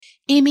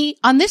Amy,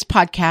 on this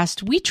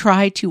podcast, we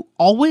try to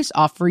always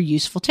offer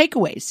useful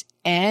takeaways.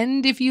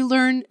 And if you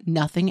learn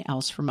nothing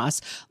else from us,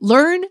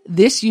 learn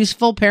this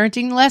useful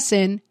parenting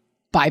lesson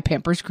by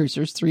Pampers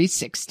Cruisers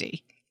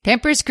 360.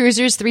 Pampers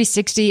Cruisers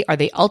 360 are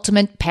the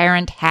ultimate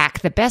parent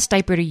hack, the best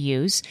diaper to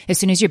use as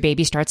soon as your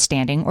baby starts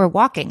standing or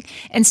walking.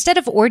 Instead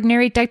of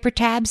ordinary diaper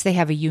tabs, they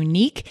have a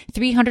unique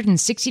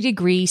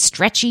 360-degree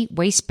stretchy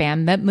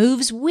waistband that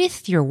moves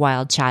with your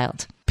wild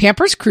child.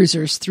 Pampers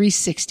Cruisers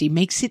 360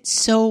 makes it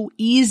so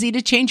easy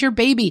to change your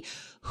baby,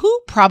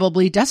 who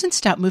probably doesn't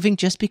stop moving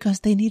just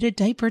because they need a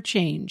diaper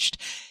changed.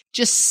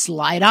 Just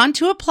slide on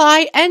to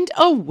apply and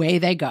away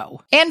they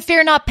go. And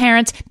fear not,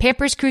 parents,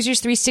 Pampers Cruisers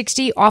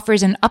 360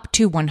 offers an up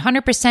to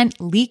 100%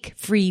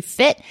 leak-free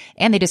fit,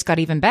 and they just got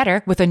even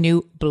better with a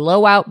new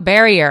blowout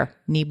barrier.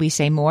 Need we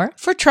say more?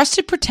 For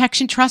trusted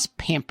protection, trust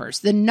Pampers,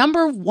 the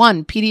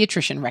 #1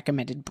 pediatrician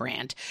recommended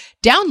brand.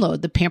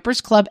 Download the Pampers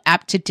Club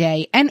app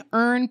today and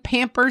earn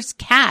Pampers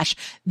Cash.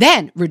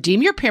 Then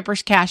redeem your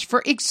Pampers Cash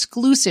for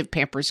exclusive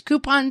Pampers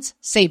coupons,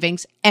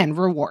 savings, and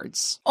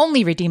rewards.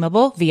 Only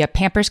redeemable via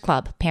Pampers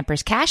Club.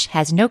 Pampers Cash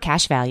has no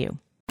cash value.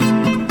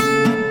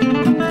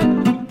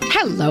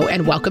 Hello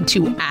and welcome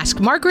to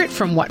Ask Margaret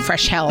from What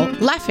Fresh Hell,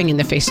 laughing in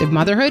the face of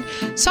motherhood,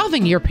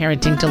 solving your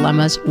parenting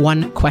dilemmas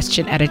one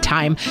question at a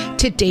time.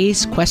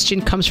 Today's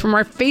question comes from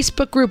our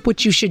Facebook group,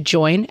 which you should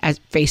join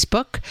at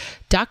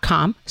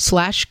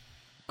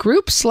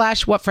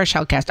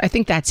facebook.com/group/whatfreshhellcast. I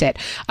think that's it.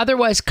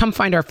 Otherwise, come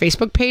find our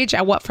Facebook page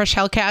at What Fresh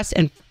Hellcast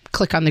and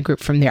click on the group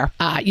from there.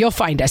 You'll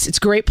find us. It's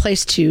a great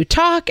place to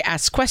talk,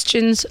 ask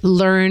questions,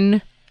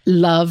 learn,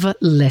 love,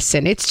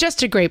 listen. It's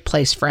just a great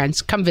place,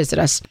 friends. Come visit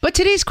us. But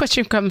today's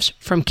question comes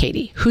from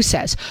Katie, who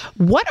says,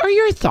 what are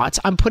your thoughts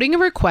on putting a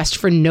request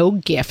for no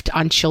gift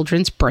on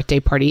children's birthday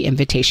party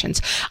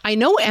invitations? I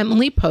know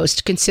Emily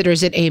Post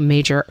considers it a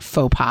major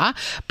faux pas,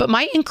 but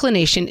my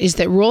inclination is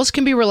that rules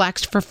can be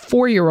relaxed for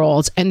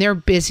 4-year-olds and they're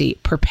busy,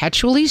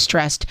 perpetually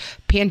stressed,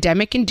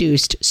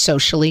 pandemic-induced,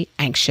 socially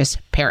anxious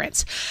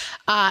parents.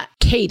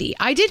 Katie,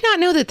 I did not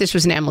know that this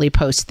was an Emily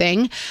Post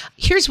thing.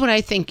 Here's what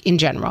I think in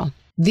general.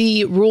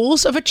 The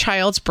rules of a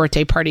child's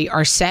birthday party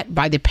are set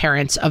by the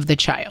parents of the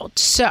child.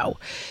 So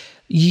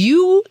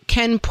you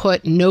can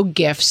put no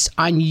gifts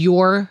on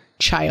your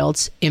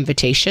child's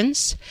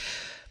invitations,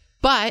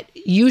 but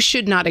you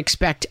should not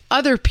expect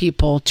other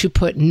people to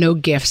put no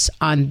gifts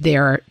on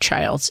their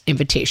child's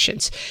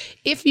invitations.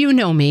 If you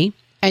know me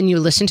and you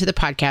listen to the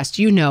podcast,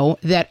 you know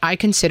that I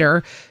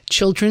consider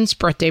children's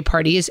birthday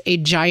parties a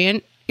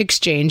giant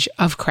exchange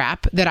of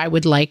crap that I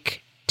would like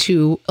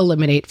to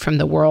eliminate from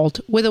the world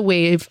with a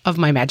wave of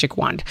my magic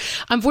wand.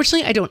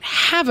 Unfortunately, I don't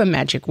have a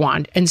magic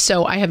wand, and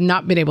so I have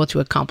not been able to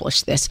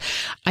accomplish this.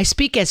 I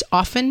speak as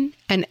often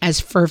and as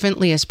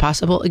fervently as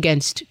possible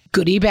against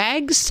goodie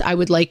bags. I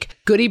would like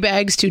goodie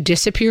bags to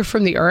disappear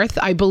from the earth.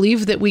 I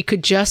believe that we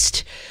could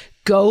just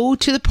go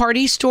to the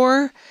party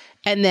store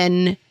and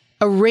then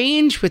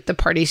arrange with the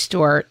party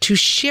store to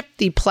ship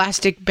the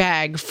plastic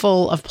bag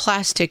full of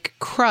plastic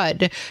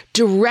crud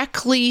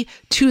directly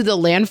to the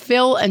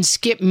landfill and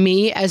skip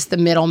me as the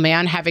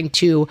middleman having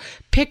to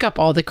pick up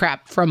all the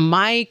crap from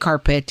my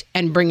carpet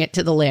and bring it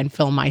to the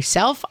landfill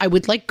myself. I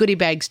would like goodie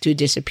bags to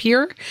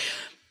disappear.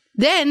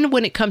 Then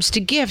when it comes to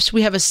gifts,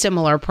 we have a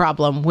similar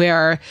problem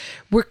where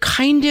we're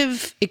kind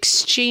of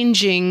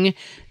exchanging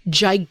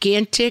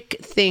gigantic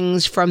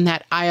things from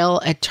that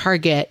aisle at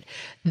Target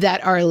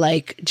that are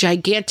like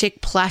gigantic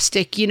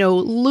plastic,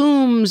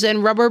 looms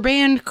and rubber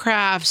band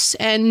crafts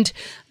and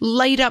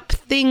light up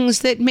things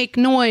that make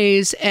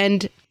noise.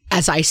 And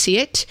as I see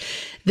it,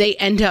 they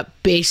end up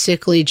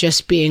basically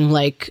just being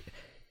like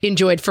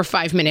enjoyed for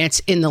 5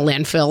 minutes in the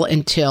landfill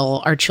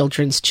until our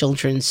children's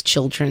children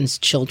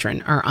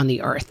are on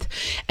the earth.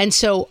 And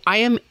so I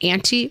am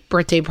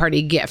anti-birthday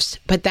party gifts.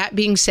 But that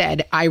being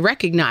said, I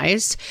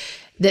recognize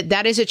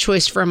that is a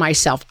choice for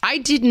myself. I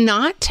did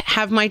not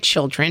have my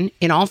children,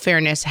 in all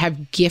fairness,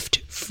 have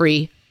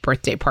gift-free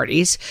birthday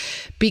parties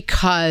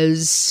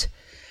because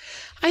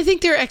I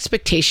think their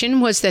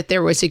expectation was that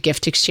there was a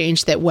gift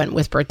exchange that went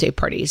with birthday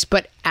parties.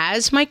 But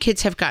as my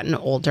kids have gotten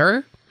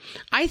older,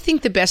 I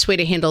think the best way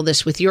to handle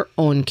this with your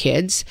own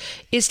kids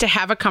is to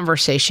have a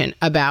conversation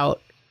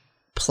about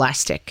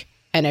plastic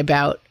and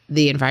about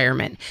the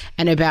environment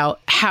and about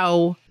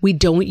how we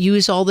don't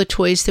use all the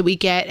toys that we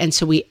get. And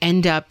so we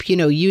end up,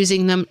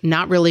 using them,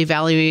 not really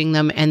valuing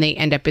them, and they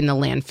end up in the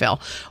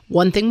landfill.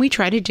 One thing we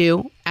try to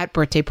do at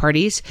birthday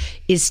parties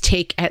is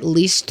take at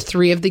least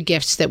 3 of the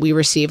gifts that we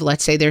receive.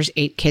 Let's say there's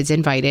 8 kids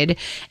invited,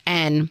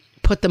 and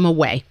put them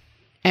away.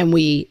 And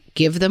we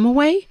give them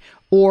away,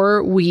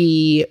 or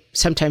we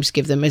sometimes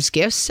give them as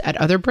gifts at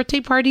other birthday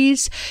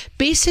parties.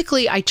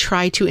 Basically, I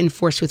try to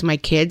enforce with my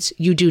kids,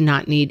 you do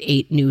not need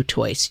 8 new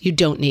toys. You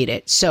don't need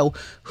it. So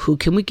who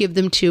can we give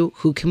them to?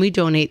 Who can we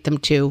donate them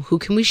to? Who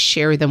can we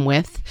share them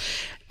with?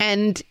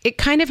 And it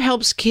kind of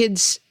helps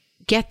kids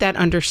get that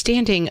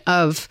understanding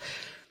of,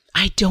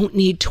 I don't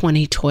need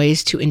 20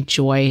 toys to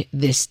enjoy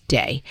this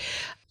day.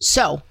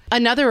 So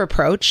another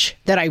approach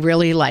that I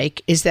really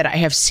like is that I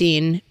have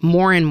seen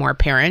more and more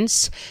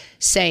parents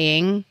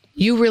saying,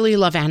 you really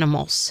love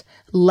animals.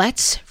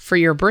 Let's, for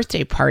your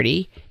birthday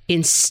party,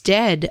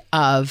 instead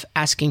of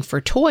asking for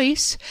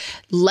toys,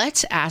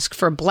 let's ask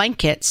for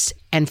blankets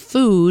and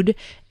food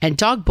and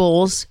dog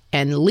bowls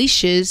and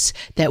leashes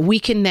that we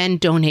can then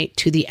donate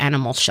to the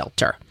animal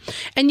shelter.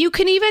 And you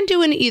can even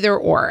do an either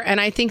or.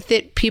 And I think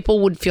that people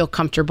would feel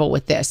comfortable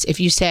with this. If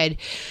you said,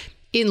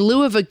 in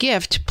lieu of a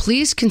gift,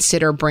 please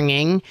consider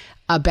bringing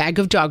a bag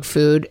of dog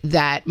food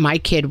that my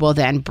kid will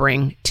then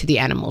bring to the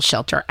animal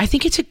shelter. I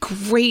think it's a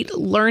great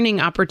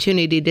learning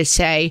opportunity to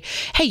say,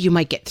 hey, you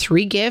might get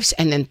 3 gifts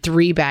and then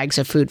 3 bags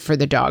of food for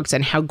the dogs.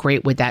 And how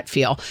great would that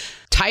feel?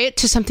 Tie it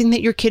to something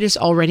that your kid is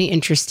already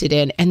interested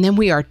in. And then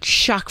we are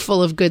chock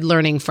full of good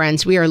learning,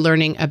 friends. We are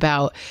learning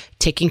about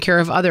taking care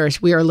of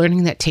others. We are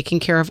learning that taking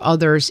care of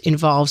others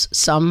involves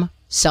some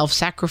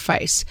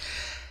self-sacrifice.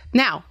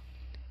 Now,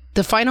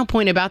 the final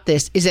point about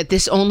this is that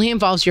this only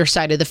involves your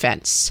side of the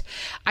fence.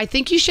 I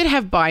think you should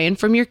have buy-in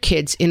from your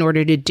kids in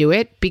order to do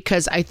it,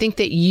 because I think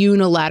that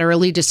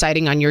unilaterally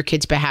deciding on your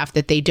kids' behalf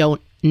that they don't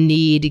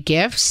need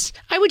gifts,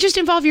 I would just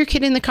involve your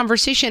kid in the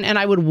conversation and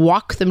I would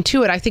walk them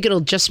to it. I think it'll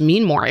just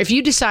mean more. If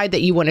you decide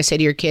that you want to say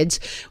to your kids,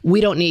 we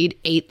don't need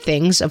 8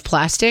 things of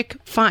plastic,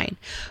 fine.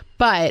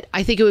 But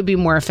I think it would be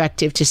more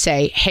effective to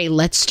say, hey,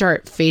 let's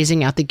start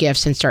phasing out the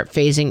gifts and start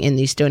phasing in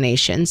these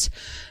donations.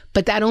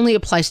 But that only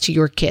applies to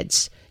your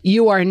kids.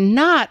 You are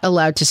not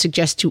allowed to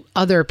suggest to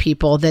other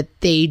people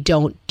that they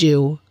don't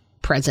do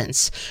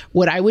presents.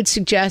 What I would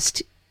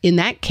suggest in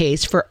that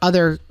case for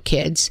other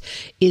kids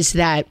is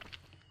that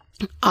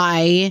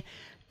I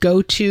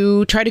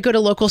try to go to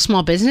local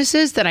small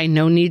businesses that I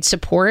know need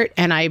support,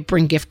 and I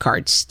bring gift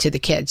cards to the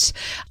kids.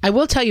 I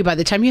will tell you, by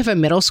the time you have a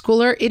middle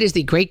schooler, it is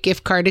the great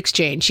gift card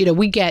exchange. You know,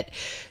 we get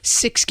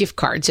 6 gift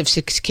cards if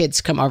 6 kids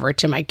come over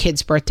to my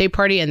kid's birthday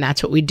party, and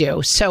that's what we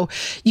do. So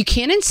you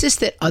can't insist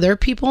that other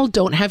people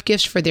don't have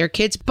gifts for their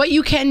kids, but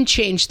you can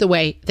change the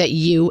way that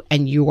you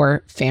and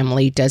your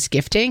family does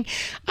gifting.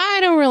 I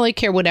don't really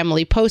care what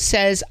Emily Post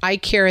says. I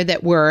care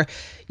that we're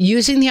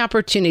using the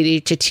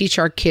opportunity to teach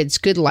our kids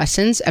good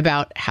lessons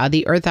about how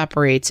the earth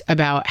operates,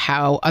 about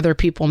how other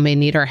people may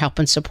need our help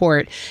and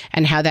support,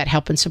 and how that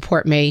help and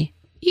support may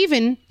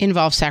even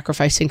involve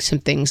sacrificing some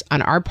things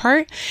on our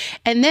part.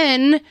 And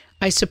then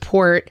I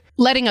support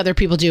letting other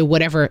people do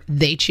whatever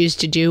they choose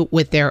to do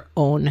with their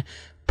own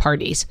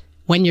parties.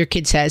 When your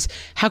kid says,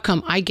 how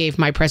come I gave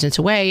my presents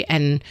away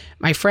and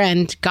my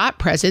friend got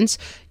presents?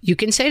 You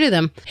can say to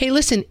them, hey,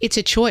 listen, it's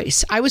a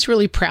choice. I was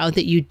really proud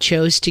that you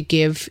chose to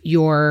give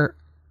your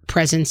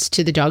presents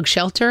to the dog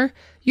shelter.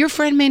 Your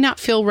friend may not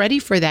feel ready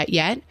for that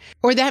yet,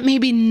 or that may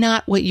be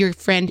not what your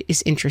friend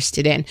is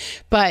interested in.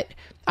 But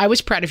I was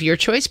proud of your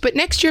choice. But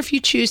next year, if you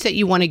choose that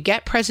you want to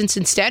get presents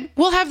instead,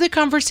 we'll have the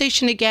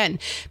conversation again,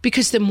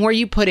 because the more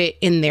you put it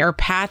in their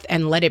path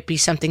and let it be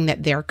something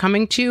that they're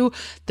coming to,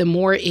 the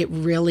more it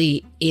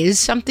really is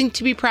something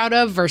to be proud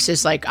of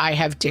versus like, I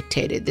have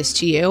dictated this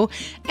to you.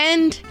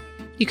 And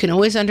you can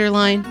always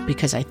underline,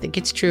 because I think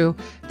it's true,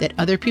 that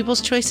other people's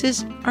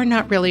choices are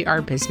not really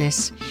our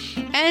business.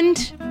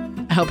 And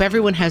I hope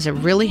everyone has a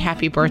really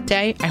happy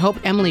birthday. I hope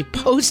Emily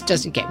Post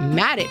doesn't get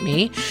mad at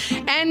me.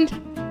 And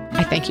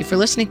I thank you for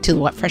listening to the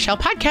What Fresh Hell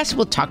podcast.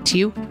 We'll talk to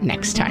you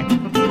next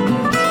time.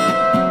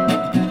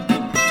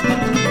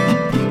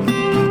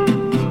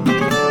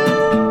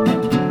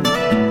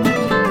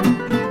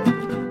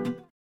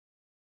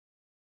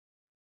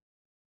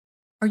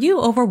 Are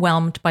you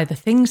overwhelmed by the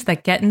things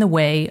that get in the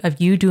way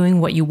of you doing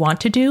what you want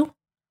to do?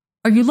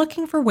 Are you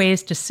looking for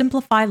ways to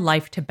simplify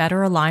life to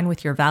better align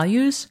with your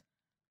values?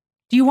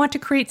 Do you want to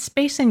create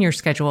space in your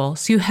schedule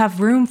so you have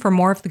room for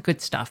more of the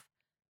good stuff?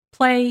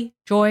 Play,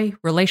 joy,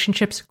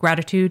 relationships,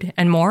 gratitude,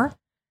 and more?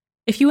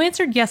 If you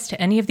answered yes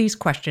to any of these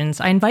questions,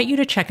 I invite you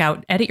to check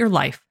out Edit Your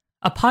Life,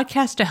 a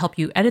podcast to help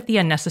you edit the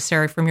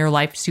unnecessary from your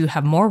life so you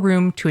have more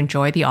room to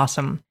enjoy the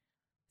awesome.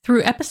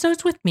 Through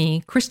episodes with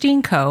me,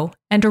 Christine Coe,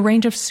 and a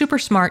range of super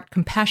smart,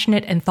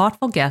 compassionate, and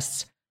thoughtful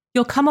guests,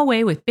 you'll come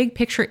away with big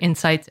picture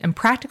insights and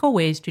practical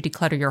ways to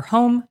declutter your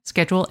home,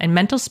 schedule, and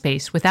mental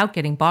space without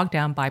getting bogged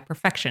down by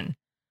perfection.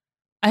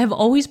 I have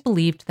always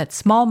believed that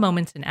small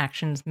moments and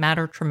actions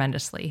matter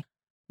tremendously.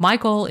 My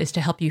goal is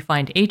to help you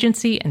find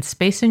agency and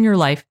space in your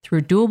life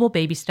through doable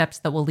baby steps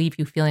that will leave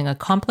you feeling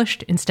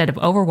accomplished instead of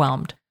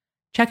overwhelmed.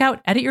 Check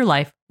out Edit Your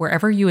Life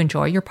wherever you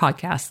enjoy your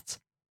podcasts.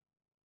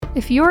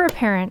 If you're a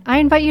parent, I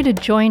invite you to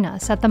join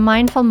us at the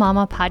Mindful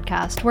Mama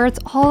podcast, where it's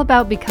all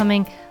about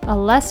becoming a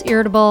less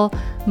irritable,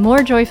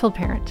 more joyful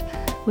parent.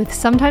 With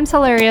sometimes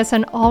hilarious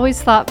and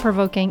always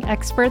thought-provoking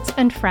experts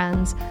and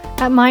friends,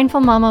 at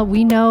Mindful Mama,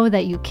 we know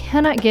that you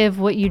cannot give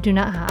what you do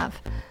not have.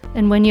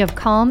 And when you have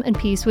calm and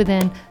peace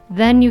within,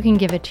 then you can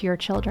give it to your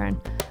children.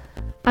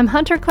 I'm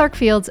Hunter Clark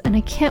Fields, and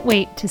I can't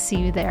wait to see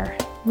you there.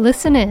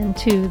 Listen in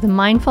to the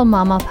Mindful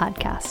Mama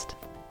podcast.